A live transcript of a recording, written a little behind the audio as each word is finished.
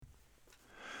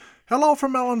Hello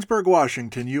from Ellensburg,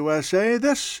 Washington, USA.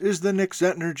 This is the Nick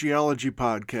Zentner Geology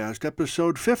Podcast,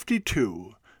 episode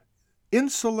 52,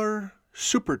 Insular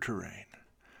Superterrane.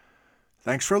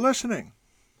 Thanks for listening.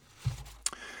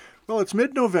 Well, it's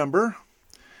mid-November,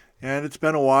 and it's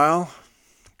been a while.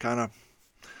 Kind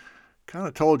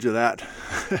of told you that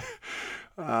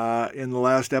in the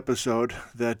last episode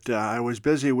that I was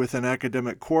busy with an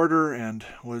academic quarter and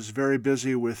was very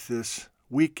busy with this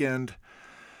weekend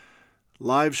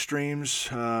live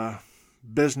streams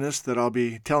business that I'll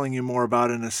be telling you more about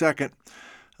in a second.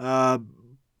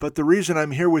 But the reason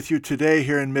I'm here with you today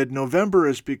here in mid-November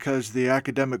is because the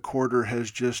academic quarter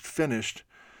has just finished.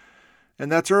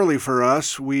 And that's early for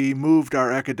us. We moved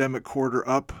our academic quarter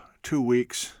up 2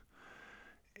 weeks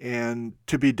and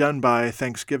to be done by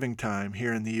Thanksgiving time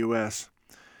here in the U.S.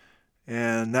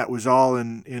 And that was all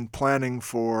in planning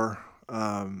for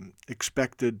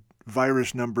expected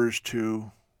virus numbers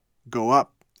to go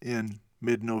up in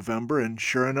mid-November, and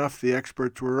sure enough, the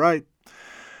experts were right.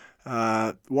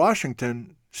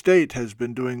 Washington State has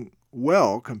been doing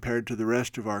well compared to the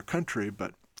rest of our country,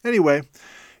 but anyway,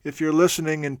 if you're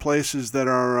listening in places that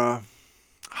are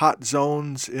hot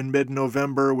zones in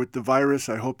mid-November with the virus,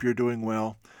 I hope you're doing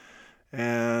well.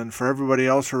 And for everybody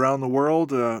else around the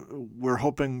world, we're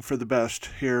hoping for the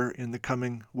best here in the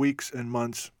coming weeks and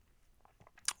months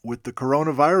with the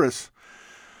coronavirus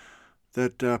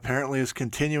that apparently is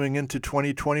continuing into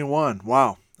 2021.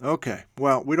 Wow. Okay.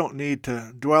 Well, we don't need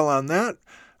to dwell on that.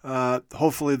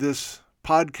 Hopefully this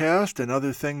podcast and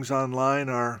other things online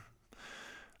are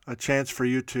a chance for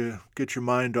you to get your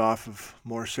mind off of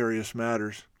more serious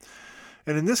matters.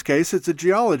 And in this case, it's a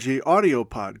geology audio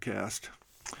podcast.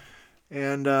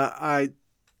 And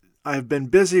I've been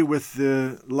busy with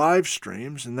the live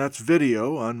streams, and that's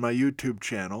video on my YouTube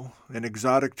channel, an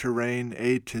Exotic Terrain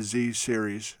A to Z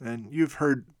series. And you've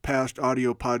heard past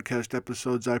audio podcast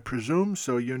episodes, I presume,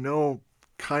 so you know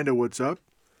kind of what's up.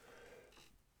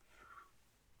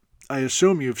 I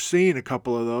assume you've seen a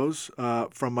couple of those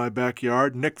from my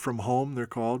backyard. Nick from Home, they're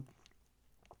called.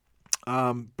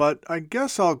 But I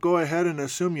guess I'll go ahead and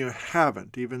assume you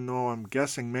haven't, even though I'm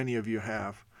guessing many of you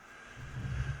have.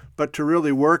 But to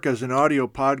really work as an audio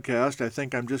podcast, I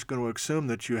think I'm just going to assume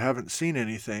that you haven't seen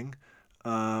anything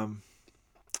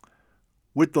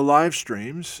with the live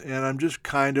streams, and I'm just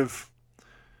kind of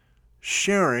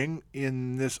sharing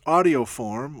in this audio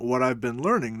form what I've been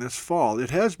learning this fall.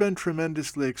 It has been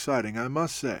tremendously exciting, I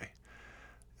must say.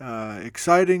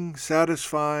 Exciting,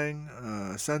 satisfying,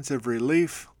 a sense of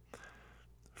relief.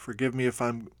 Forgive me if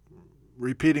I'm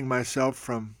repeating myself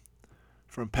from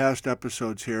past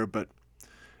episodes here, but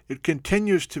it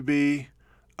continues to be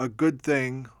a good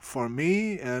thing for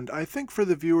me, and I think for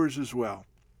the viewers as well.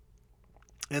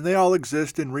 And they all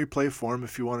exist in replay form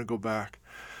if you want to go back.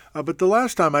 But the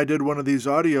last time I did one of these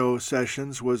audio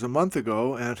sessions was a month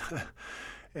ago,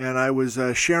 and I was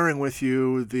sharing with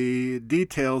you the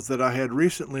details that I had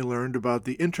recently learned about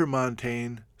the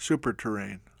Intermontane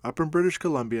Superterrane up in British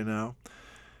Columbia now.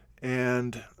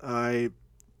 And I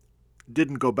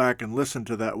didn't go back and listen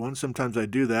to that one. Sometimes I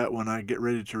do that when I get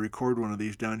ready to record one of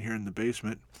these down here in the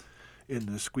basement in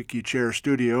the squeaky chair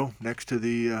studio next to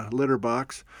the litter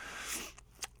box.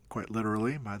 Quite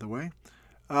literally, by the way.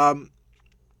 But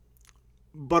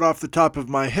off the top of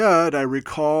my head, I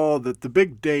recall that the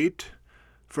big date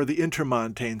for the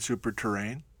Intermontane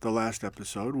Superterrane, the last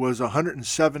episode, was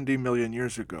 170 million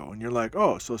years ago. And you're like,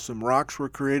 oh, so some rocks were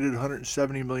created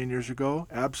 170 million years ago?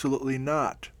 Absolutely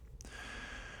not.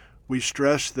 We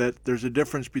stress that there's a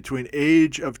difference between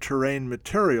age of terrain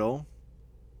material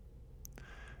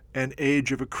and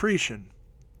age of accretion.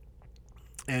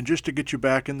 And just to get you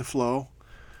back in the flow,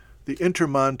 the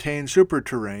Intermontane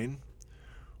Superterrane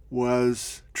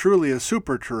was truly a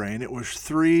superterrane. It was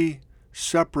 3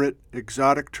 separate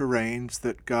exotic terranes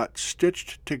that got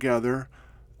stitched together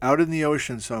out in the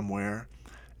ocean somewhere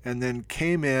and then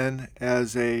came in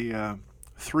as a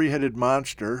 3-headed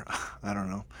monster, I don't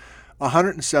know,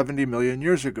 170 million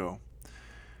years ago,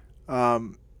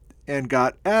 and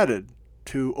got added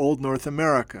to Old North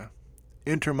America,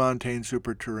 Intermontane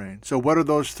Superterrane. So what are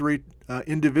those 3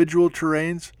 individual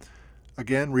terranes?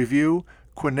 Again, review: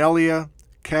 Quinella,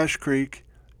 Cache Creek,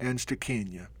 and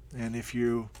Stakenia. And if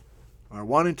you are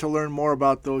wanting to learn more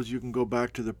about those, you can go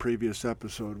back to the previous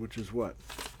episode, which is what?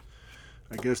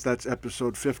 I guess that's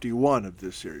episode 51 of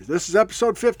this series. This is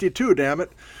episode 52, damn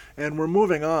it, and we're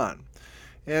moving on.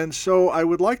 And so I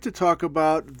would like to talk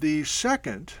about the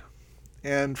second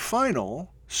and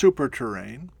final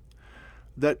superterrane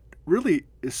that really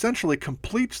essentially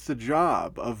completes the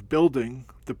job of building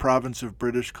the province of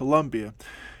British Columbia.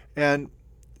 And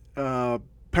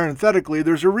parenthetically,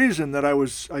 there's a reason that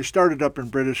I started up in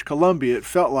British Columbia. It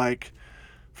felt like,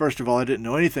 first of all, I didn't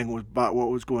know anything about what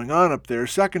was going on up there.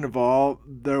 Second of all,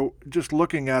 just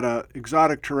looking at an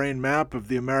exotic terrain map of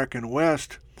the American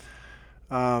West,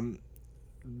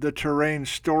 the terrain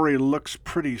story looks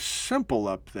pretty simple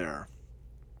up there.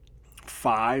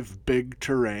 5 big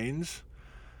terrains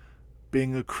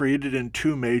being accreted in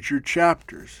 2 major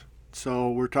chapters. So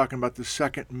we're talking about the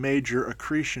second major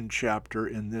accretion chapter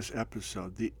in this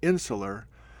episode, the Insular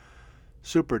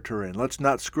Superterrane. Let's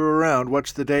not screw around.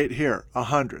 What's the date here?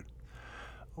 100.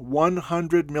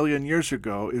 100 million years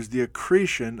ago is the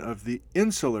accretion of the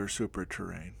Insular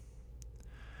Superterrane.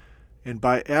 And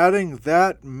by adding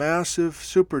that massive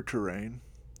superterrane,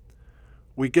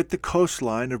 we get the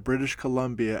coastline of British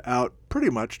Columbia out pretty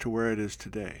much to where it is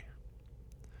today.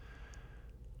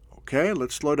 Okay,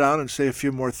 let's slow down and say a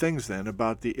few more things then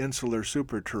about the Insular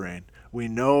Superterrane. We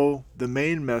know the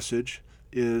main message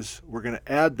is we're going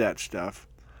to add that stuff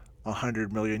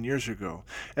 100 million years ago.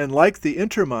 And like the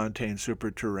Intermontane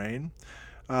Superterrane,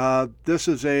 this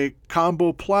is a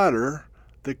combo platter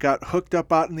that got hooked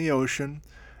up out in the ocean,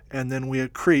 and then we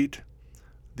accrete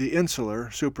the Insular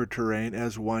Superterrane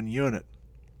as one unit.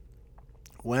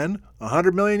 When?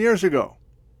 100 million years ago.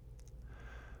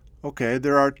 Okay,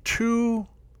 there are 2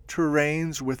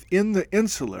 terrains within the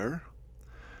Insular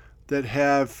that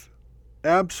have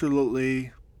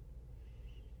absolutely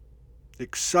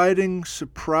exciting,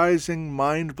 surprising,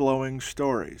 mind-blowing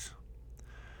stories.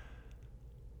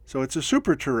 So it's a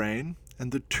superterrane,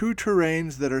 and the 2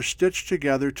 terrains that are stitched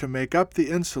together to make up the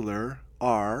Insular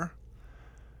are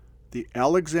the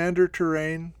Alexander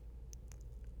Terrane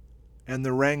and the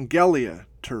Wrangellia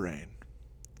Terrane.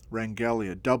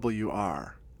 Wrangellia,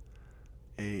 W-R-A-N,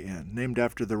 named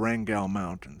after the Wrangell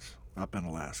Mountains up in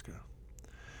Alaska.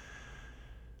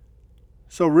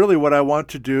 So really what I want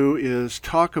to do is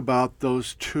talk about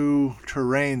those 2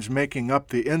 terrains making up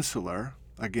the Insular,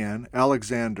 again,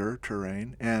 Alexander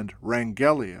Terrane and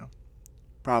Wrangellia,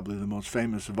 probably the most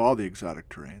famous of all the exotic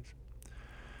terrains.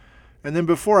 And then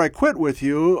before I quit with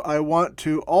you, I want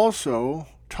to also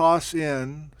toss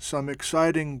in some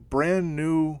exciting brand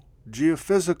new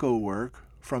geophysical work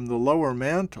from the lower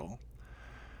mantle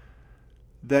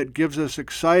that gives us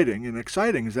exciting, and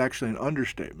exciting is actually an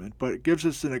understatement, but it gives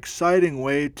us an exciting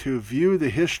way to view the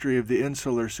history of the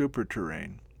Insular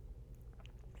Superterrane.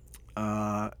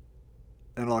 And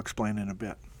I'll explain in a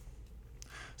bit.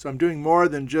 So I'm doing more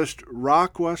than just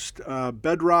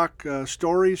bedrock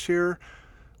stories here.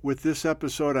 With this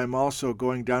episode, I'm also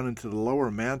going down into the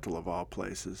lower mantle of all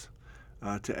places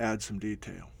to add some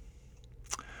detail.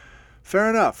 Fair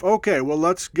enough. Okay, well,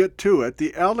 let's get to it.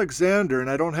 The Alexander, and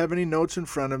I don't have any notes in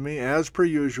front of me, as per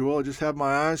usual. I just have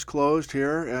my eyes closed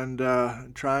here and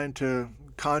trying to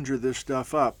conjure this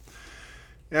stuff up.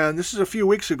 And this is a few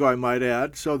weeks ago, I might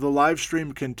add, so the live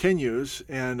stream continues,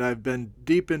 and I've been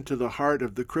deep into the heart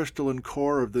of the crystalline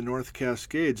core of the North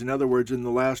Cascades. In other words, in the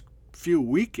last few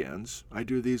weekends, I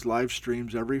do these live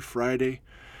streams every Friday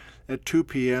at 2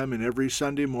 p.m. and every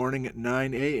Sunday morning at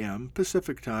 9 a.m.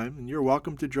 Pacific time, and you're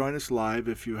welcome to join us live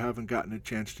if you haven't gotten a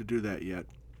chance to do that yet.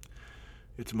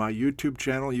 It's my YouTube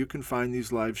channel. You can find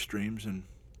these live streams, and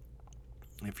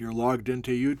if you're logged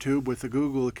into YouTube with a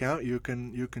Google account, you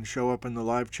can show up in the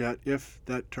live chat if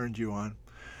that turns you on.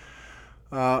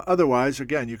 Otherwise,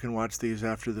 again, you can watch these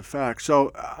after the fact.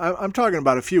 So I'm talking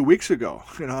about a few weeks ago.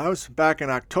 I was back in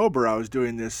October. I was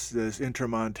doing this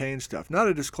Intermontane stuff. Not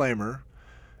a disclaimer,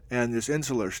 and this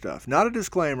Insular stuff. Not a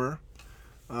disclaimer,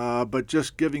 but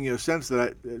just giving you a sense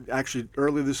that actually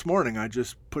early this morning I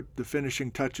just put the finishing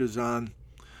touches on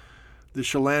the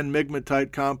Chelan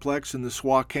Migmatite complex and the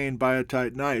Swakane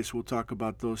Biotite gneiss. We'll talk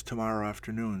about those tomorrow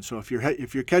afternoon. So if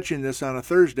you're catching this on a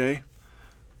Thursday,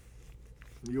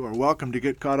 you are welcome to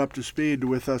get caught up to speed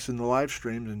with us in the live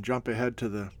streams and jump ahead to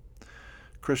the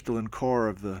crystalline core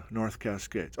of the North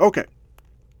Cascades. Okay.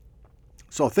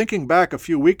 So thinking back a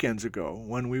few weekends ago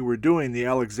when we were doing the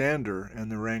Alexander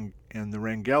and the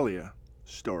Wrangellia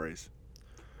stories,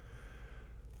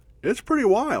 it's pretty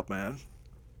wild, man.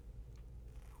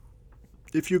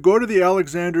 If you go to the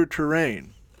Alexander Terrane,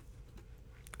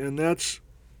 and that's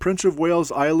Prince of Wales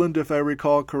Island, if I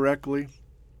recall correctly,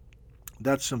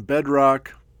 that's some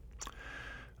bedrock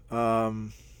up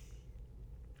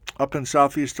in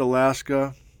southeast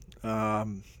Alaska.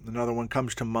 Another one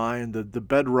comes to mind, the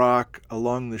bedrock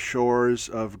along the shores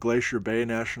of Glacier Bay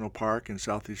National Park in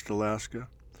southeast Alaska.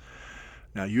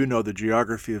 Now, you know the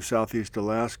geography of southeast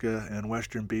Alaska and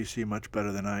western BC much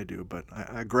better than I do, but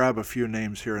I grab a few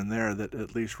names here and there that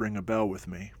at least ring a bell with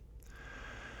me.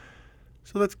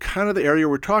 So that's kind of the area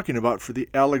we're talking about for the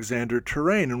Alexander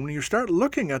Terrane. And when you start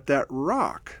looking at that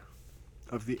rock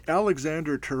of the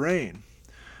Alexander Terrane,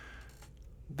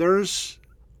 there's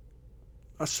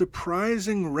a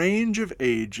surprising range of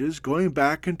ages going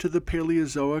back into the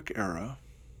Paleozoic era.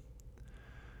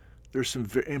 There's some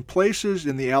in places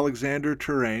in the Alexander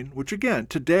Terrane, which again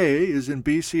today is in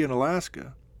BC and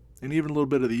Alaska, and even a little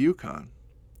bit of the Yukon.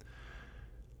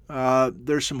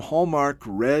 There's some hallmark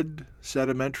red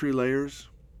sedimentary layers.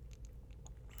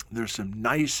 There's some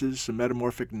gneisses, some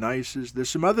metamorphic gneisses. There's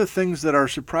some other things that are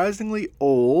surprisingly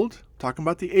old. Talking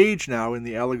about the age now in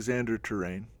the Alexander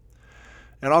Terrane.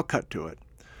 And I'll cut to it.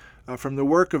 From the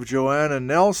work of Joanna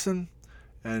Nelson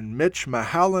and Mitch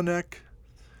Mahalanek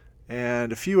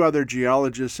and a few other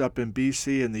geologists up in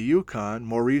BC and the Yukon,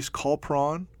 Maurice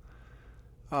Colpron,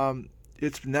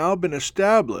 it's now been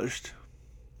established,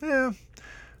 the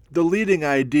leading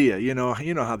idea, you know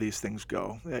how these things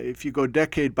go. If you go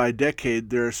decade by decade,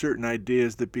 there are certain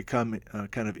ideas that become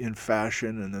kind of in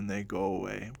fashion and then they go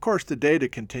away. Of course, the data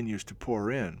continues to pour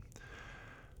in.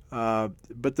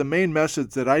 But the main message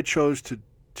that I chose to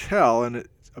tell, and it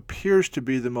appears to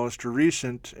be the most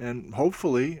recent and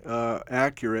hopefully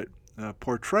accurate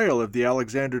portrayal of the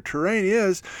Alexander Terrane,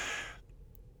 is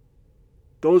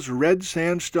those red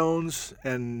sandstones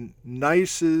and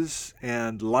gneisses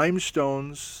and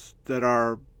limestones that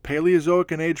are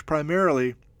Paleozoic in age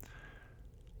primarily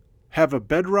have a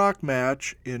bedrock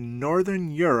match in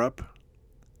northern Europe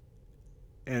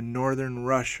and northern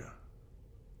Russia.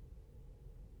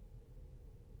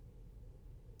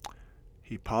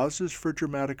 He pauses for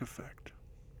dramatic effect.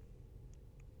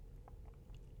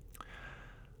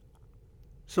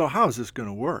 So how is this going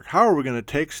to work? How are we going to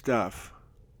take stuff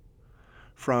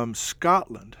from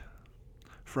Scotland,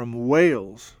 from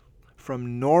Wales,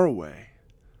 from Norway,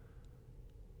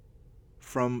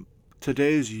 from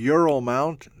today's Ural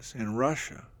Mountains in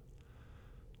Russia?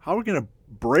 How are we going to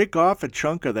break off a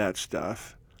chunk of that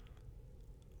stuff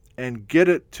and get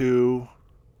it to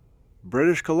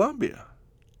British Columbia,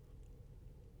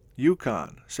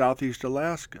 Yukon, Southeast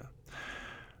Alaska?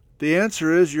 The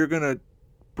answer is you're going to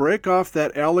break off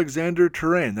that Alexander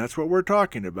Terrane. That's what we're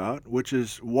talking about, which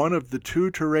is one of the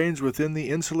two terranes within the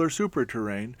Insular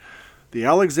Superterrane. The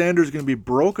Alexander is going to be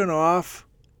broken off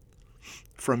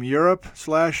from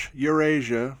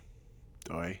Europe/Eurasia,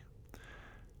 and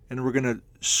we're going to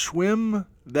swim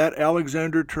that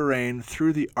Alexander Terrane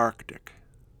through the Arctic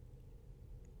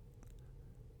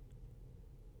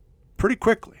pretty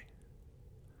quickly.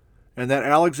 And that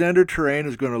Alexander Terrane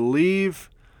is going to leave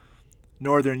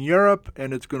northern Europe,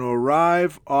 and it's going to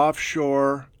arrive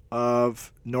offshore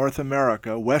of North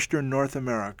America, western North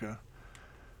America,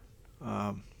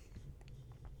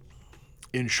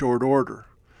 in short order.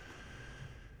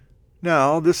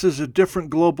 Now, this is a different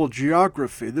global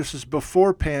geography. This is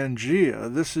before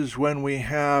Pangea. This is when we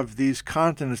have these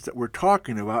continents that we're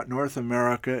talking about, North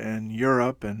America and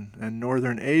Europe and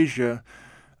northern Asia,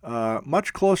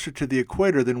 much closer to the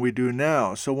equator than we do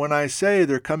now. So when I say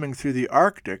they're coming through the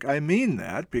Arctic, I mean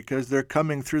that because they're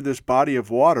coming through this body of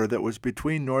water that was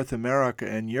between North America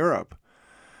and Europe.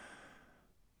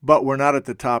 But we're not at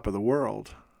the top of the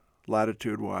world,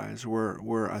 latitude-wise.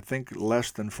 We're I think,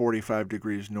 less than 45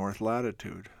 degrees north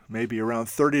latitude. Maybe around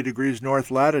 30 degrees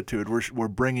north latitude, we're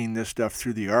bringing this stuff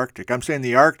through the Arctic. I'm saying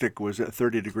the Arctic was at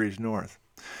 30 degrees north.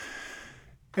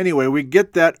 Anyway, we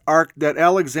get that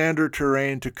Alexander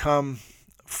Terrane to come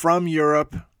from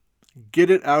Europe, get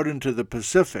it out into the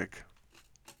Pacific,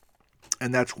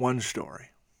 and that's one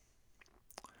story.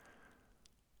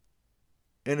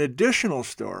 An additional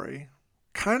story,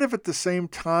 kind of at the same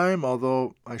time,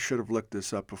 although I should have looked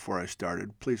this up before I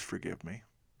started, please forgive me.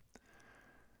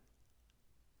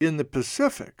 In the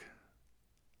Pacific,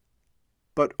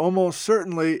 but almost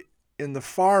certainly in the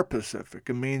far Pacific,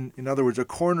 I mean, in other words, a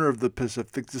corner of the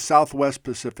Pacific, the Southwest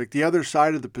Pacific, the other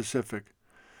side of the Pacific,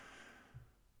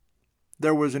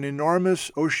 there was an enormous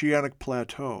oceanic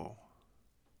plateau.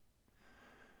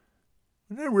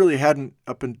 And I really hadn't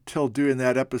up until doing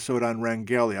that episode on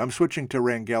Rangelia. I'm switching to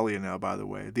Rangelia now, by the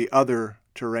way, the other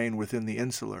terrain within the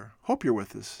insular. Hope you're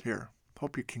with us here.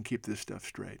 Hope you can keep this stuff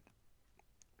straight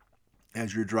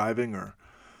as you're driving or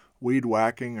weed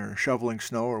whacking or shoveling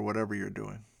snow or whatever you're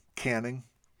doing. Canning,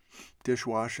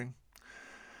 dishwashing.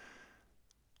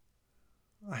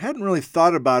 I hadn't really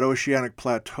thought about oceanic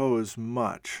plateaus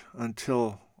much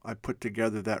until I put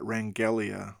together that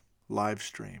Rangelia live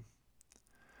stream.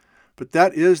 But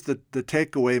that is the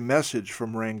takeaway message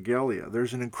from Rangelia.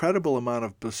 There's an incredible amount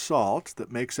of basalt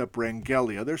that makes up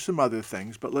Rangelia. There's some other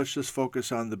things, but let's just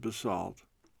focus on the basalt.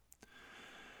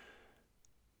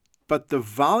 But the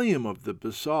volume of the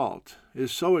basalt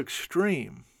is so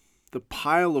extreme. The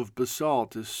pile of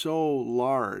basalt is so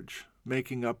large,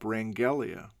 making up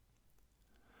Wrangellia.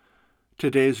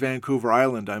 Today's Vancouver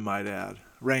Island, I might add.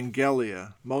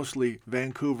 Wrangellia, mostly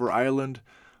Vancouver Island,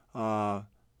 Hautaguai,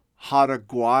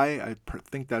 I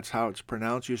think that's how it's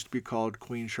pronounced, used to be called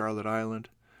Queen Charlotte Island.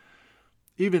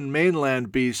 Even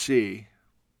mainland BC,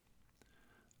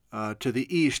 to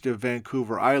the east of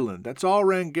Vancouver Island, that's all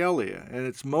Wrangellia, and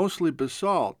it's mostly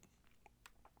basalt.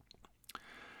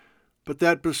 But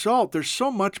that basalt, there's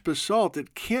so much basalt,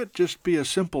 it can't just be a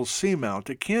simple seamount.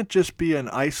 It can't just be an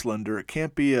Iceland, or it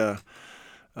can't be a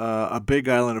big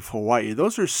island of Hawaii.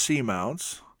 Those are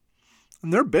seamounts,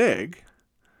 and they're big.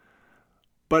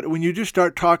 But when you just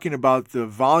start talking about the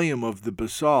volume of the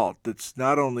basalt that's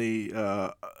not only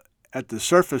at the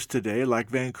surface today, like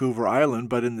Vancouver Island,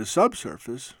 but in the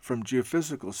subsurface from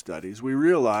geophysical studies, we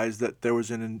realize that there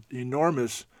was an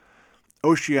enormous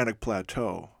oceanic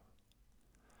plateau.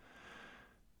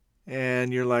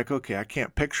 And you're like, okay, I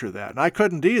can't picture that. And I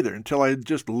couldn't either until I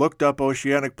just looked up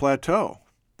oceanic plateau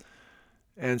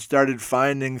and started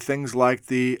finding things like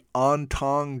the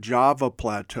Ontong Java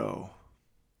Plateau.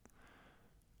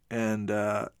 And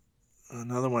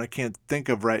another one I can't think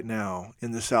of right now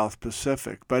in the South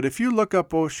Pacific. But if you look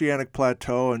up oceanic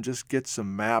plateau and just get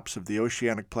some maps of the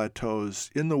oceanic plateaus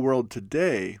in the world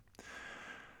today,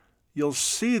 you'll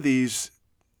see these.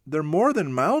 They're more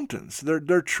than mountains.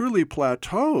 They're truly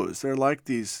plateaus. They're like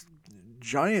these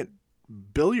giant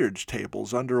billiards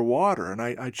tables underwater. And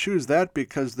I choose that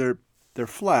because they're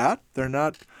flat. They're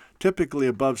not typically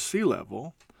above sea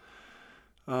level.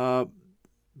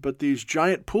 But these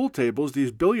giant pool tables,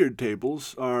 these billiard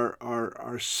tables,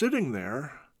 are sitting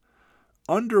there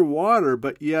underwater,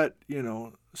 but yet,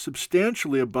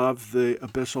 substantially above the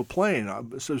abyssal plain,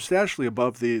 substantially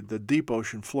above the deep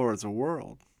ocean floor of the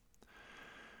world.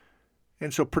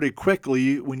 And so pretty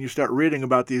quickly, when you start reading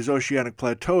about these oceanic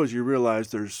plateaus, you realize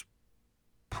there's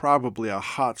probably a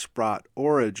hotspot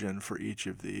origin for each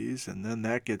of these, and then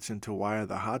that gets into why are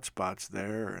the hotspots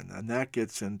there, and then that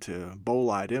gets into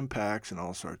bolide impacts and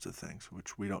all sorts of things,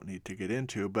 which we don't need to get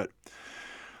into. But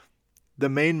the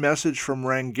main message from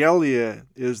Wrangellia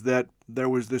is that there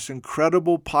was this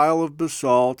incredible pile of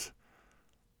basalt,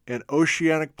 an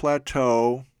oceanic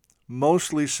plateau,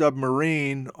 mostly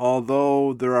submarine,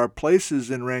 although there are places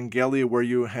in Wrangellia where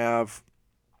you have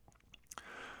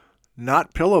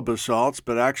not pillow basalts,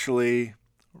 but actually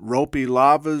ropey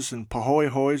lavas and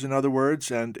pahoehoes, in other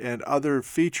words, and other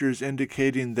features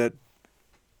indicating that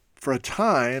for a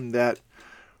time that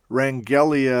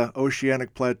Wrangellia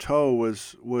oceanic plateau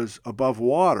was above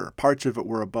water. Parts of it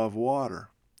were above water.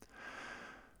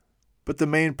 But the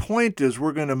main point is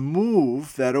we're going to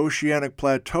move that oceanic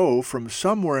plateau from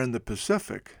somewhere in the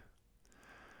Pacific.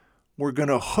 We're going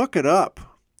to hook it up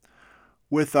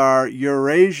with our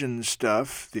Eurasian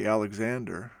stuff, the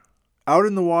Alexander, out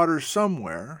in the water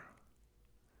somewhere.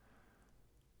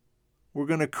 We're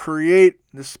going to create,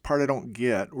 this part I don't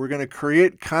get, we're going to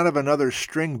create kind of another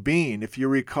string bean. If you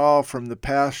recall from the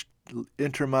past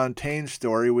intermontane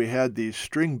story, we had these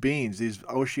string beans, these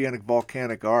oceanic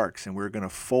volcanic arcs, and we're going to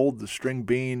fold the string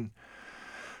bean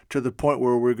to the point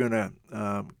where we're going to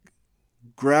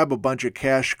grab a bunch of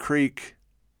Cache Creek.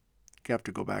 You have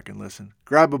to go back and listen.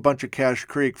 Grab a bunch of Cache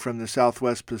Creek from the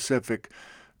Southwest Pacific,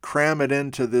 cram it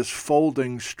into this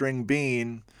folding string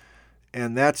bean,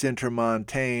 and that's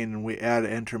intermontane, and we add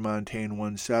intermontane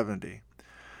 170.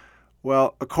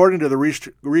 Well, according to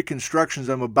the reconstructions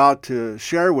I'm about to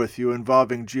share with you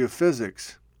involving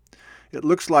geophysics, it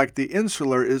looks like the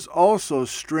insular is also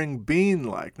string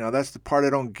bean-like. Now, that's the part I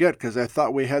don't get, because I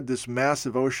thought we had this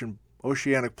massive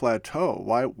oceanic plateau.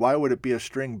 Why would it be a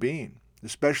string bean,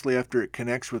 especially after it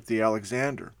connects with the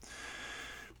Alexander?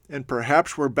 And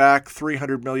perhaps we're back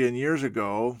 300 million years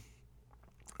ago,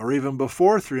 or even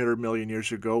before 300 million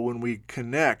years ago, when we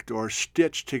connect or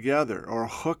stitch together or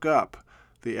hook up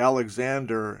the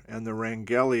Alexander and the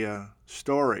Wrangellia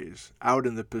stories out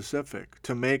in the Pacific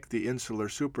to make the Insular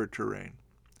Superterrane.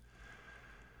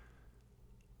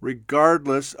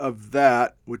 Regardless of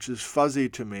that, which is fuzzy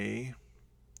to me,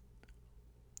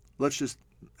 let's just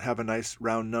have a nice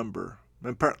round number.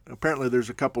 Apparently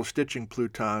there's a couple stitching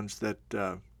plutons that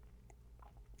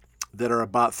are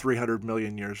about 300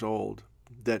 million years old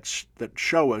that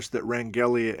show us that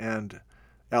Wrangellia and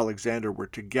Alexander were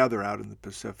together out in the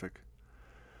Pacific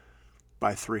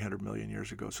by 300 million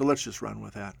years ago. So let's just run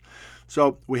with that.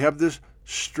 So we have this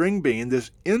string bean,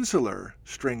 this insular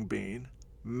string bean,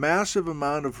 massive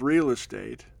amount of real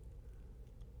estate,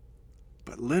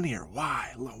 but linear.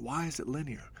 Why? Why is it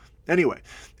linear? Anyway,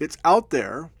 it's out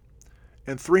there,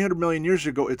 And 300 million years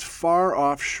ago, it's far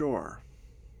offshore.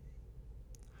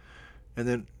 And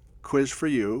then, quiz for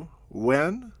you,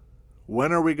 when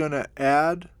are we going to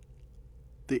add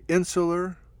the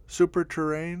Insular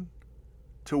Superterrane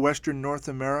to Western North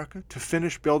America to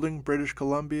finish building British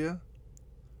Columbia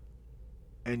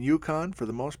and Yukon for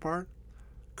the most part?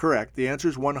 Correct. The answer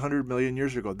is 100 million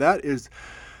years ago. That is,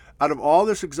 out of all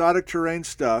this exotic terrain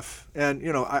stuff, and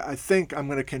I think I'm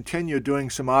going to continue doing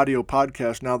some audio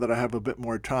podcasts now that I have a bit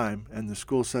more time and the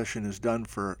school session is done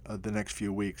for the next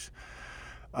few weeks.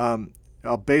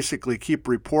 I'll basically keep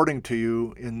reporting to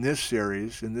you in this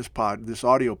series, in this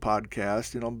audio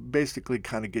podcast, and I'll basically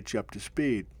kind of get you up to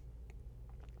speed.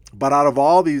 But out of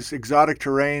all these exotic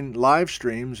terrain live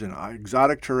streams and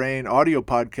exotic terrain audio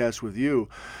podcasts with you,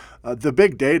 the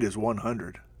big date is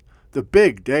 100. The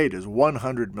big date is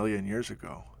 100 million years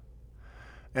ago.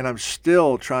 And I'm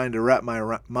still trying to wrap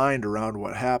my mind around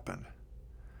what happened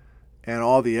and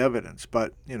all the evidence.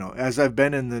 But, as I've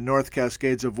been in the North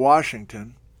Cascades of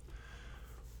Washington,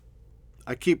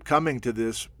 I keep coming to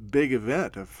this big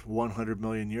event of 100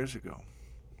 million years ago.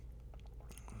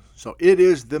 So it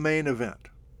is the main event.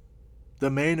 The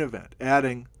main event,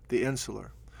 adding the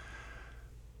Insular.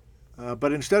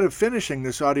 But instead of finishing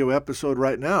this audio episode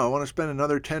right now, I want to spend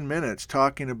another 10 minutes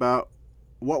talking about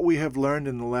what we have learned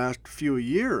in the last few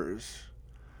years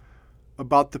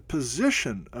about the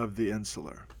position of the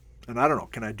Insular. And I don't know,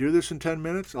 can I do this in 10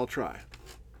 minutes? I'll try.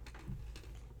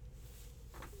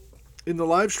 In the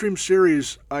live stream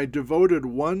series, I devoted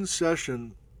one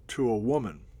session to a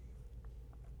woman,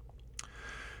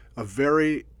 a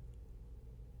very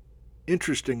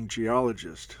interesting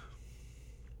geologist.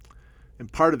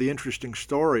 And part of the interesting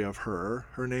story of her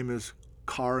name is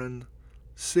Karin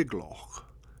Sigloch,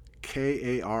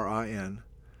 Karin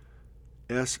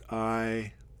Sigloch,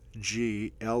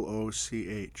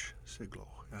 Sigloch.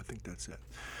 I think that's it.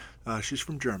 She's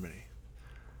from Germany.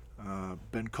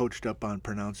 Been coached up on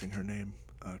pronouncing her name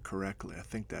correctly. I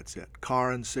think that's it.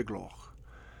 Karin Sigloch.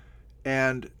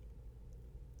 And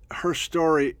her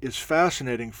story is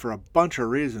fascinating for a bunch of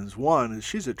reasons. One is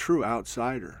she's a true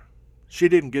outsider. She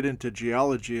didn't get into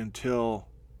geology until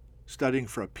studying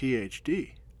for a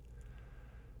PhD.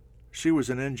 She was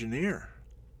an engineer,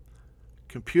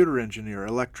 computer engineer,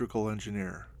 electrical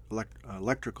engineer,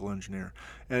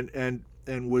 and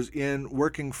was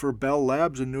working for Bell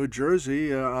Labs in New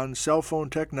Jersey on cell phone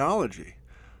technology,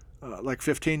 like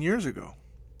 15 years ago.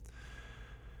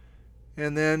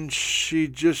 And then she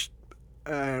just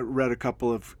read a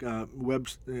couple of kind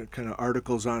of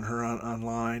articles on her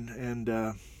online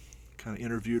and kind of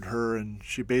interviewed her, and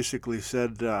she basically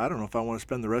said, I don't know if I want to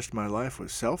spend the rest of my life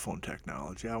with cell phone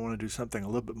technology. I want to do something a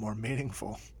little bit more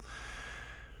meaningful.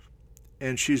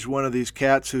 And she's one of these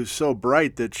cats who's so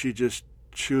bright that she just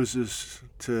chooses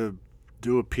to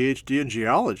do a PhD in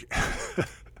geology.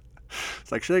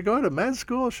 It's like, should I go to med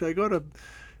school? Should I go to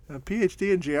a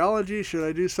PhD in geology? Should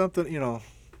I do something?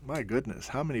 My goodness,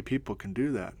 how many people can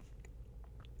do that?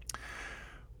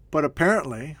 But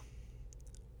apparently,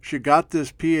 she got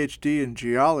this PhD in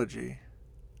geology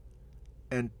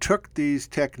and took these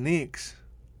techniques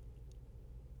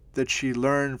that she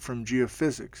learned from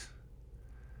geophysics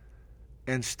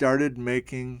and started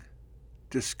making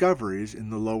discoveries in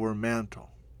the lower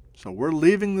mantle. So we're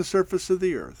leaving the surface of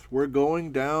the earth. We're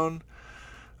going down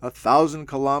 1,000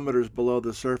 kilometers below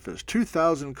the surface,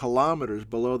 2,000 kilometers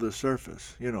below the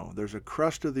surface. There's a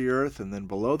crust of the earth, and then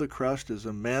below the crust is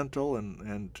a mantle,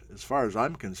 and as far as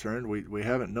I'm concerned, we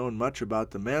haven't known much about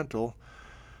the mantle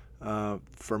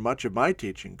for much of my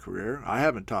teaching career. I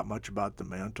haven't taught much about the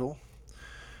mantle.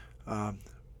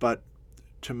 But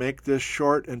to make this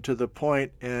short and to the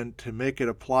point, and to make it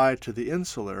apply to the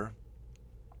Insular,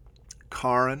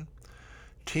 Karin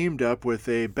teamed up with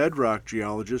a bedrock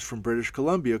geologist from British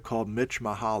Columbia called Mitch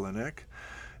Mahalanek.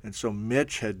 And so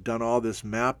Mitch had done all this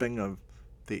mapping of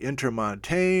the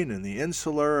intermontane and the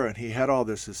Insular, and he had all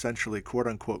this essentially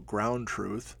quote-unquote ground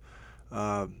truth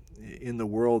in the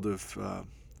world of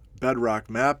bedrock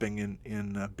mapping in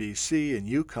BC and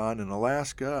Yukon and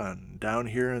Alaska and down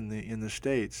here in the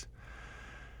States.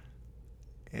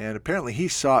 And apparently he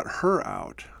sought her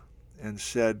out and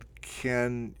said,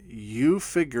 can you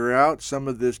figure out some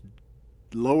of this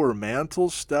lower mantle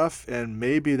stuff, and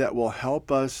maybe that will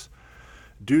help us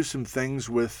do some things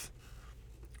with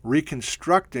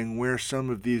reconstructing where some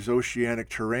of these oceanic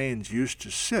terrains used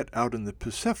to sit out in the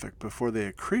Pacific before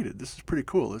they accreted. This is pretty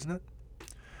cool, isn't it?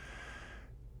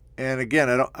 And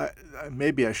again,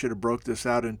 maybe I should have broke this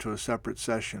out into a separate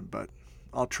session, but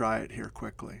I'll try it here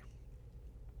quickly.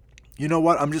 You know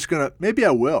what? Maybe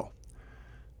I will.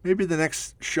 Maybe the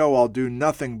next show I'll do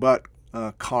nothing but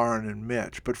Karn and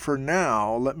Mitch. But for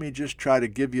now, let me just try to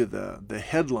give you the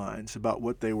headlines about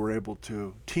what they were able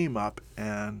to team up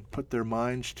and put their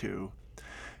minds to,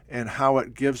 and how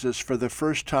it gives us for the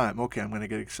first time. Okay, I'm going to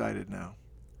get excited now.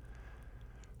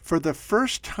 For the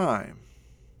first time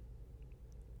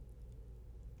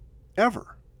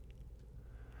ever,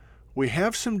 we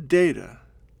have some data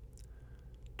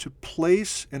to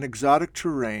place an exotic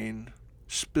terrain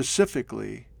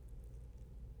specifically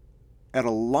at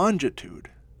a longitude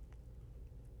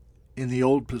in the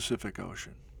old Pacific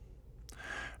Ocean.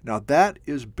 Now that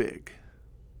is big.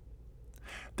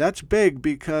 That's big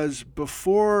because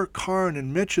before Karn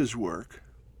and Mitch's work,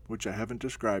 which I haven't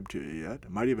described to you yet, I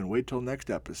might even wait till next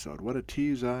episode. What a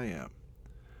tease I am.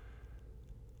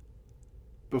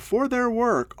 Before their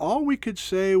work, all we could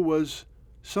say was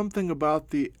something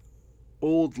about the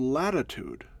old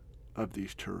latitude of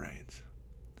these terrains.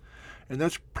 And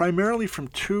that's primarily from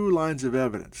two lines of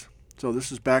evidence. So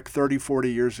this is back 30,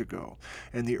 40 years ago.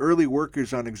 And the early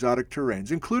workers on exotic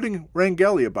terrains, including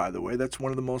Wrangellia, by the way, that's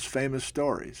one of the most famous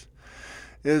stories,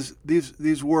 is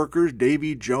these workers,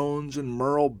 Davy Jones and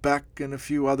Merle Beck and a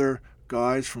few other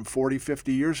guys from 40,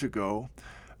 50 years ago,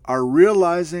 are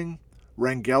realizing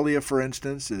Wrangellia, for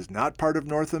instance, is not part of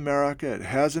North America. It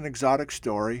has an exotic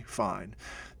story, fine.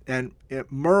 And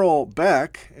Merle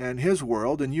Beck and his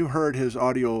world, and you heard his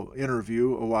audio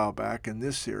interview a while back in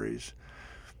this series,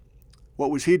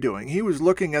 what was he doing? He was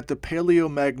looking at the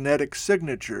paleomagnetic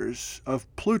signatures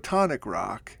of plutonic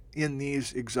rock in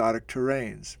these exotic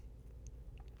terrains.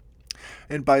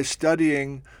 And by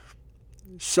studying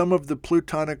some of the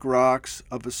plutonic rocks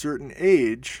of a certain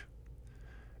age,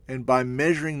 and by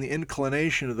measuring the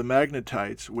inclination of the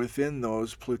magnetites within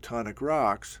those plutonic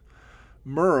rocks,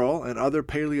 Merle and other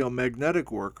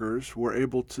paleomagnetic workers were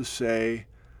able to say,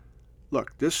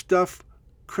 look, this stuff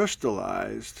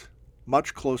crystallized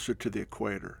much closer to the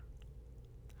equator.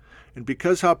 And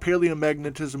because how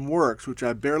paleomagnetism works, which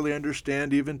I barely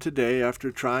understand even today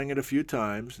after trying it a few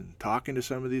times and talking to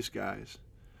some of these guys,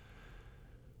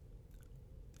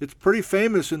 it's pretty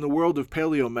famous in the world of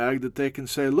paleomag that they can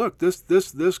say, look,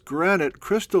 this granite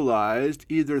crystallized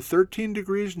either 13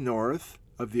 degrees north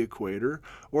of the equator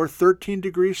or 13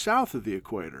 degrees south of the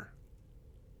equator.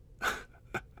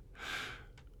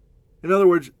 In other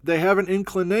words, they have an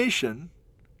inclination,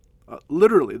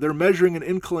 literally, they're measuring an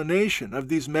inclination of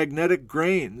these magnetic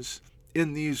grains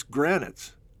in these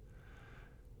granites.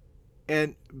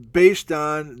 And based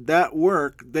on that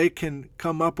work, they can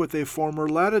come up with a former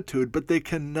latitude, but they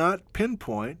cannot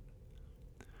pinpoint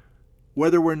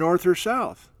whether we're north or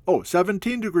south. Oh,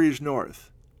 17 degrees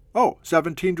north. Oh,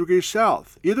 17 degrees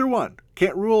south. Either one.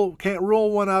 Can't rule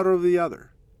one out of the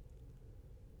other.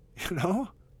 You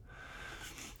know?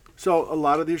 So a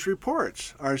lot of these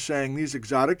reports are saying these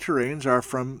exotic terrains are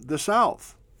from the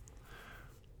south.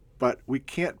 But we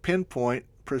can't pinpoint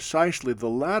precisely the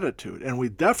latitude, and we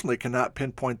definitely cannot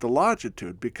pinpoint the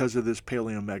longitude because of this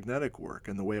paleomagnetic work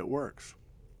and the way it works.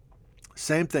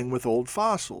 Same thing with old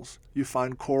fossils. You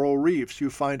find coral reefs. You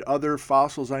find other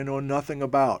fossils I know nothing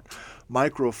about.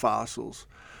 Microfossils,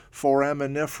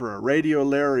 foraminifera,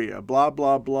 radiolaria, blah,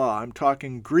 blah, blah. I'm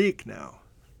talking Greek now,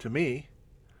 to me.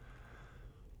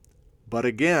 But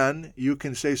again, you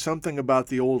can say something about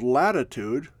the old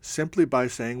latitude simply by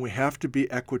saying we have to be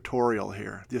equatorial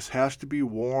here. This has to be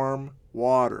warm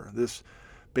water. This,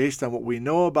 based on what we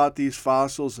know about these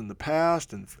fossils in the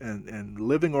past and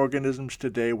living organisms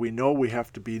today, we know we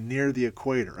have to be near the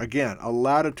equator. Again, a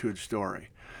latitude story.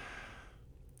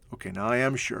 Okay, now I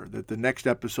am sure that the next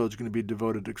episode is going to be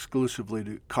devoted exclusively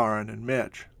to Karn and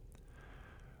Mitch.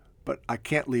 But I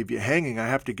can't leave you hanging. I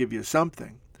have to give you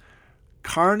something.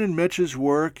 Karn and Mitch's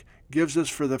work gives us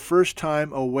for the first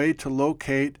time a way to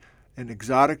locate an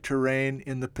exotic terrain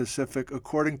in the Pacific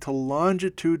according to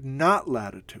longitude, not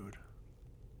latitude.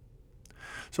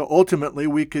 So ultimately,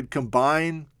 we could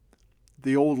combine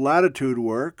the old latitude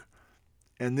work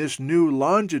and this new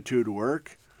longitude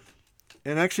work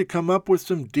and actually come up with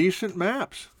some decent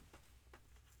maps,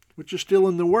 which are still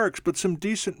in the works, but some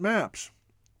decent maps.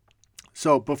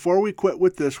 So before we quit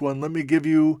with this one, let me give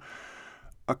you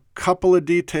a couple of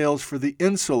details for the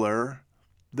insular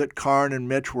that Karn and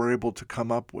Mitch were able to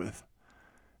come up with.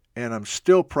 And I'm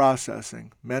still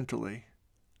processing mentally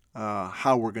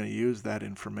how we're going to use that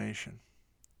information.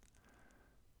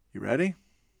 You ready?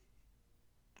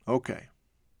 Okay.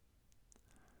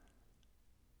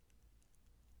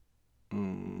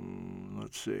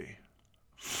 Let's see.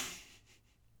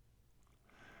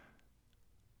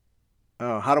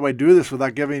 Oh, how do I do this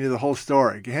without giving you the whole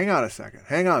story? Hang on a second.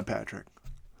 Hang on, Patrick.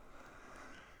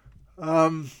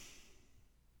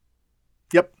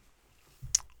 Yep.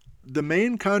 the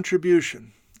main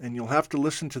contribution, and you'll have to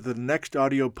listen to the next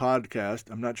audio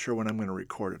podcast. I'm not sure when I'm going to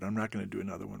record it. I'm not going to do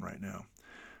another one right now.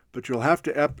 But you'll have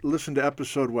to listen to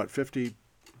episode, 53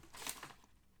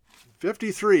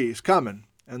 is coming,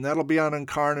 and that'll be on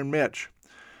Karn and Mitch.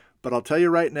 But I'll tell you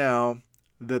right now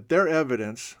that their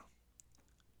evidence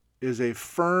is a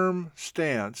firm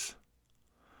stance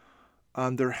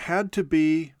on there had to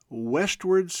be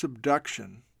westward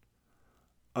subduction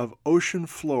of ocean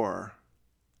floor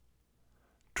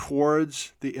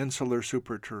towards the insular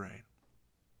superterrane.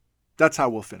 That's how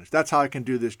we'll finish. That's how I can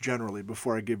do this generally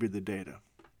before I give you the data.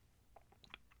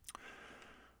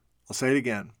 I'll say it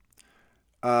again.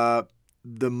 I'll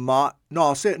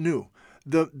say it new.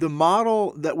 The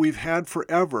model that we've had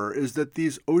forever is that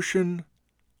these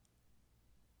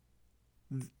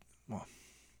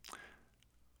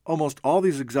almost all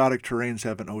these exotic terrains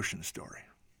have an ocean story.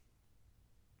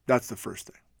 That's the first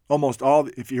thing. Almost all,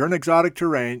 if you're an exotic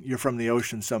terrain, you're from the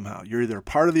ocean somehow. You're either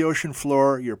part of the ocean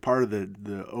floor, you're part of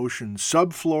the ocean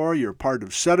subfloor, you're part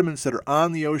of sediments that are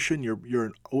on the ocean, you're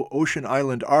an ocean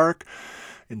island arc.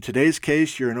 In today's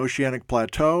case, you're an oceanic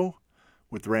plateau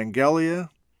with Wrangellia.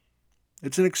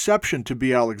 It's an exception to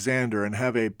be Alexander and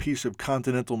have a piece of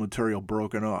continental material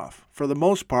broken off. For the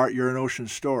most part, you're an ocean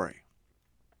story.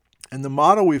 And the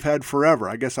model we've had forever,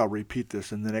 I guess I'll repeat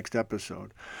this in the next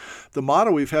episode. The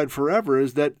model we've had forever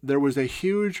is that there was a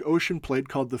huge ocean plate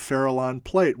called the Farallon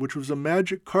Plate, which was a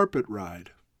magic carpet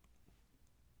ride.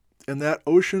 And that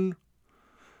ocean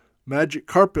magic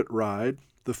carpet ride,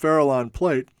 the Farallon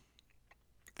Plate,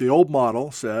 the old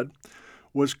model said,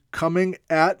 was coming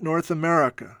at North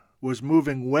America, was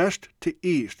moving west to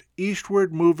east,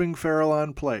 eastward moving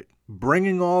Farallon Plate,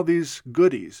 bringing all these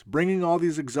goodies, bringing all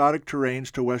these exotic terrains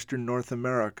to western North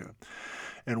America.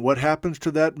 And what happens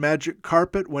to that magic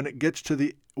carpet when it gets to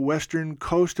the western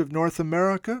coast of North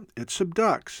America? It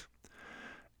subducts.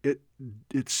 It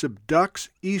subducts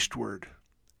eastward.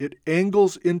 It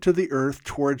angles into the earth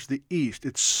towards the east.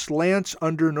 It slants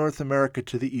under North America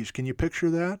to the east. Can you picture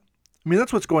that? I mean,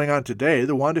 that's what's going on today.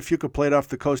 The Juan de Fuca Plate off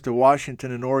the coast of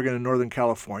Washington and Oregon and Northern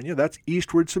California, that's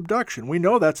eastward subduction. We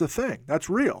know that's a thing. That's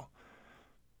real.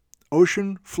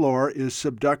 Ocean floor is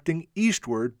subducting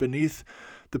eastward beneath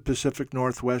the Pacific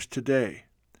Northwest today.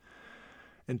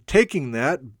 And taking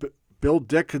that, Bill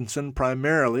Dickinson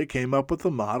primarily came up with a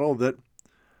model that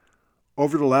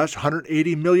over the last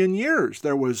 180 million years,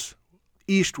 there was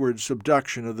eastward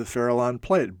subduction of the Farallon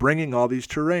Plate, bringing all these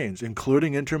terrains,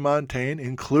 including intermontane,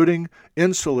 including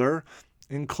insular,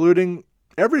 including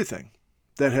everything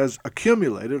that has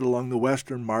accumulated along the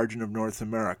western margin of North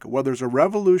America. Well, there's a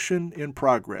revolution in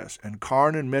progress, and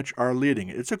Karn and Mitch are leading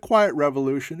it. It's a quiet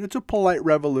revolution. It's a polite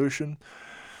revolution,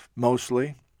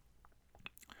 mostly.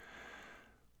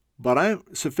 But I'm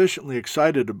sufficiently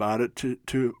excited about it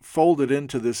to fold it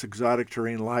into this Exotic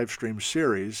Terrain live stream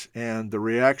series, and the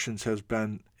reactions has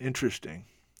been interesting.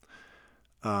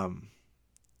 And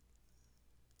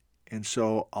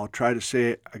so I'll try to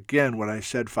say again what I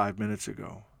said 5 minutes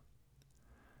ago.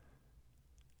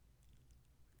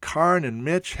 Karn and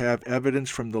Mitch have evidence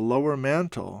from the lower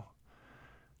mantle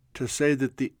to say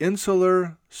that the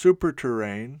Insular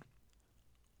Superterrane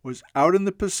was out in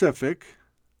the Pacific,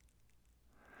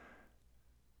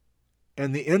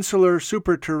 and the Insular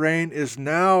Superterrane is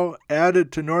now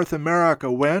added to North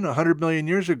America when? 100 million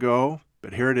years ago,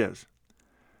 but here it is.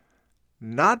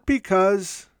 Not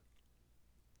because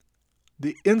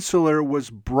the Insular was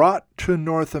brought to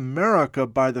North America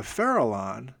by the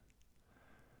Farallon.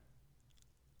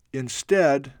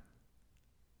 Instead,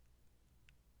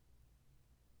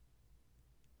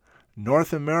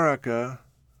 North America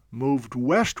moved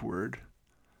westward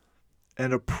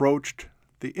and approached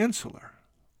the Insular.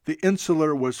 The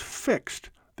Insular was fixed.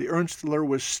 The Insular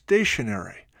was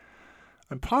stationary.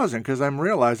 I'm pausing because I'm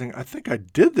realizing I think I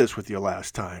did this with you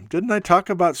last time. Didn't I talk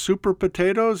about super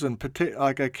potatoes and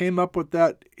like I came up with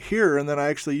that here and then I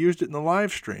actually used it in the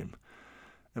live stream?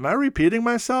 Am I repeating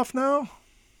myself now?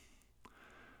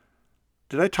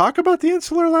 Did I talk about the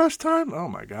Insular last time? Oh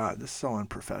my God, this is so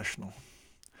unprofessional.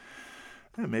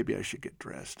 Maybe I should get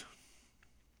dressed.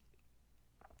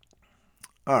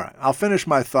 All right, I'll finish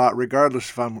my thought regardless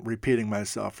if I'm repeating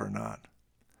myself or not.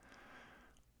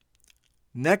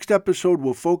 Next episode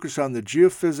will focus on the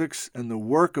geophysics and the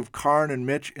work of Karn and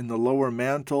Mitch in the lower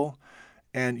mantle,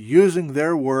 and using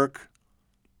their work,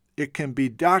 it can be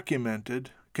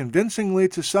documented convincingly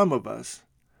to some of us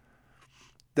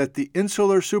that the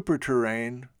Insular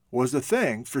Superterrane was a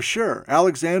thing, for sure.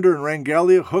 Alexander and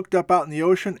Wrangellia hooked up out in the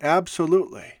ocean,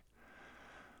 absolutely.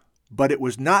 But it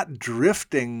was not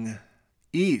drifting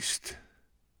east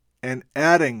and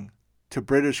adding to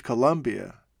British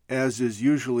Columbia as is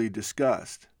usually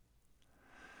discussed.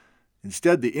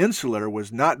 Instead, the insular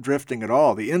was not drifting at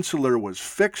all. The insular was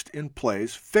fixed in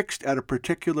place, fixed at a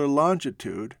particular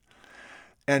longitude,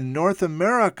 and North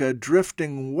America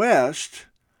drifting west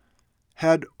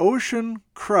had ocean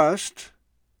crust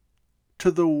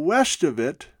to the west of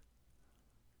it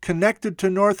connected to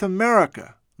North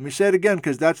America. Let me say it again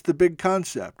because that's the big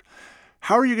concept.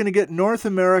 How are you going to get North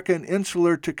America and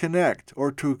insular to connect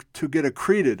or to get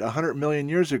accreted 100 million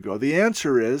years ago? The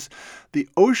answer is the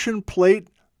ocean plate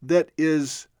that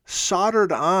is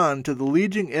soldered on to the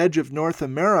leading edge of North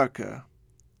America,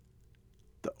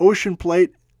 the ocean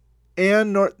plate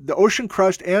and the ocean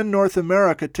crust and North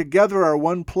America together are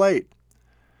one plate.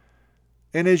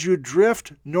 And as you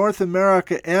drift North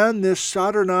America and this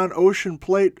soldered on ocean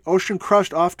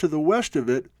crust off to the west of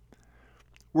it,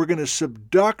 we're going to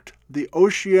subduct the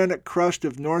oceanic crust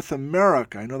of North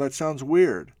America. I know that sounds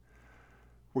weird.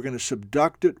 We're going to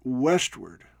subduct it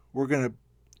westward. We're going to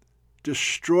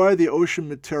destroy the ocean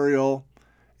material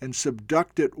and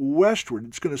subduct it westward.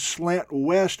 It's going to slant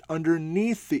west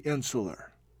underneath the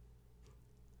insular,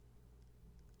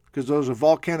 because there's a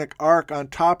volcanic arc on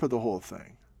top of the whole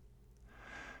thing.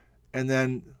 And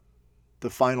then the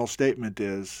final statement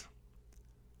is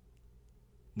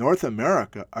North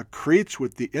America accretes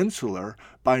with the insular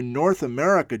by North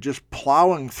America just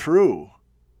plowing through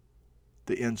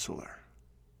the insular.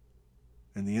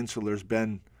 And the insular's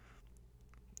been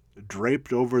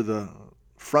draped over the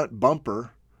front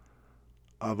bumper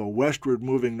of a westward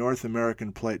moving North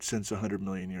American plate since 100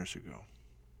 million years ago.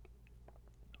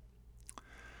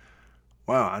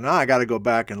 Wow, now I got to go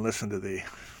back and listen to the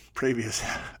previous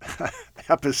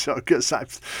episode because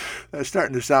I'm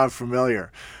starting to sound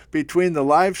familiar. Between the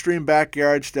live stream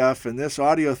backyard stuff and this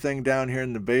audio thing down here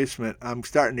in the basement, I'm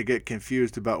starting to get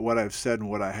confused about what I've said and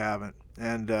what I haven't.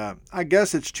 And I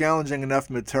guess it's challenging enough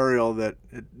material that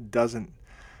it doesn't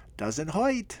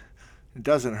hurt. It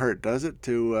doesn't hurt, does it,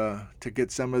 to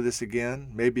get some of this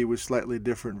again, maybe with slightly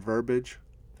different verbiage.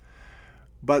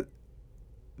 But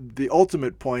the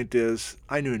ultimate point is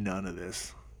I knew none of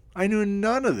this. I knew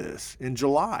none of this in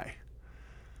July.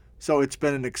 So it's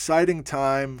been an exciting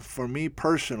time for me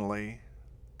personally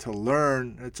to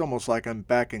learn. It's almost like I'm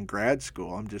back in grad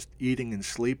school. I'm just eating and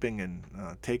sleeping and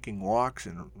taking walks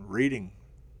and reading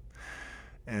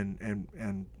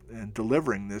and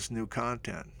delivering this new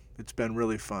content. It's been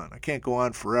really fun. I can't go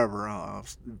on forever. I'll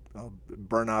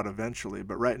burn out eventually,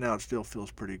 but right now it still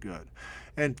feels pretty good.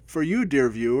 And for you, dear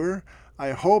viewer,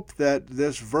 I hope that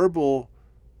this verbal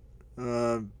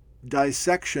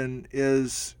dissection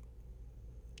is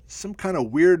some kind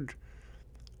of weird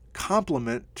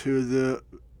complement to the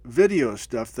video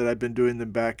stuff that I've been doing in the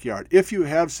backyard. If you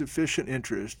have sufficient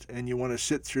interest and you want to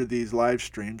sit through these live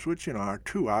streams, which are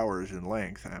 2 hours in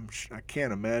length, I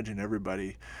can't imagine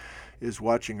everybody is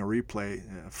watching a replay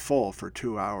full for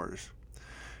 2 hours.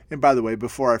 And by the way,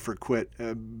 before I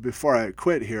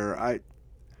quit here,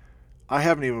 I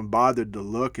haven't even bothered to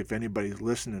look if anybody's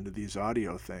listening to these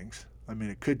audio things. I mean,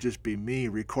 it could just be me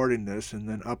recording this and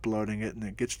then uploading it, and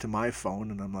it gets to my phone,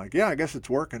 and I'm like, yeah, I guess it's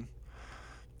working.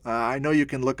 I know you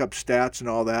can look up stats and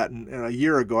all that, and a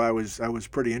year ago I was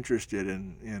pretty interested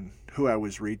in who I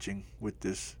was reaching with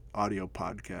this audio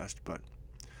podcast, but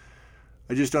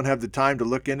I just don't have the time to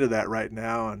look into that right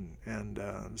now, and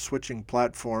switching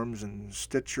platforms, and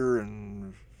Stitcher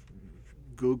and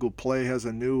Google Play has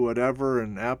a new whatever,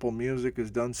 and Apple Music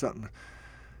has done something.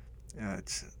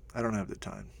 I don't have the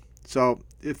time. So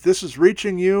if this is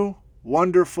reaching you,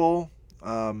 wonderful.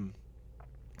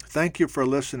 Thank you for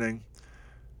listening.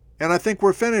 And I think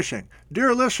we're finishing.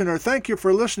 Dear listener, thank you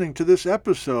for listening to this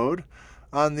episode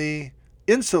on the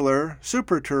Insular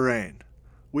Superterrane.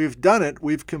 We've done it.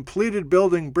 We've completed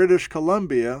building British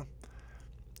Columbia.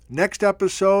 Next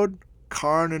episode,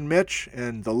 Karn and Mitch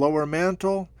and the lower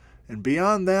mantle. And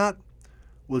beyond that,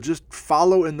 we'll just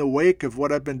follow in the wake of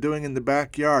what I've been doing in the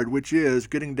backyard, which is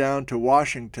getting down to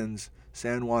Washington's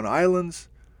San Juan Islands,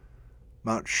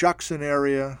 Mount Shuckson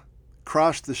area,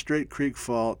 cross the Straight Creek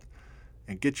Fault,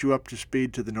 and get you up to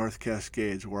speed to the North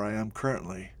Cascades, where I am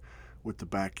currently with the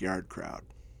backyard crowd.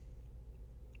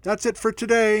 That's it for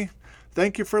today.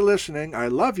 Thank you for listening. I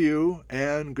love you,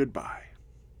 and goodbye.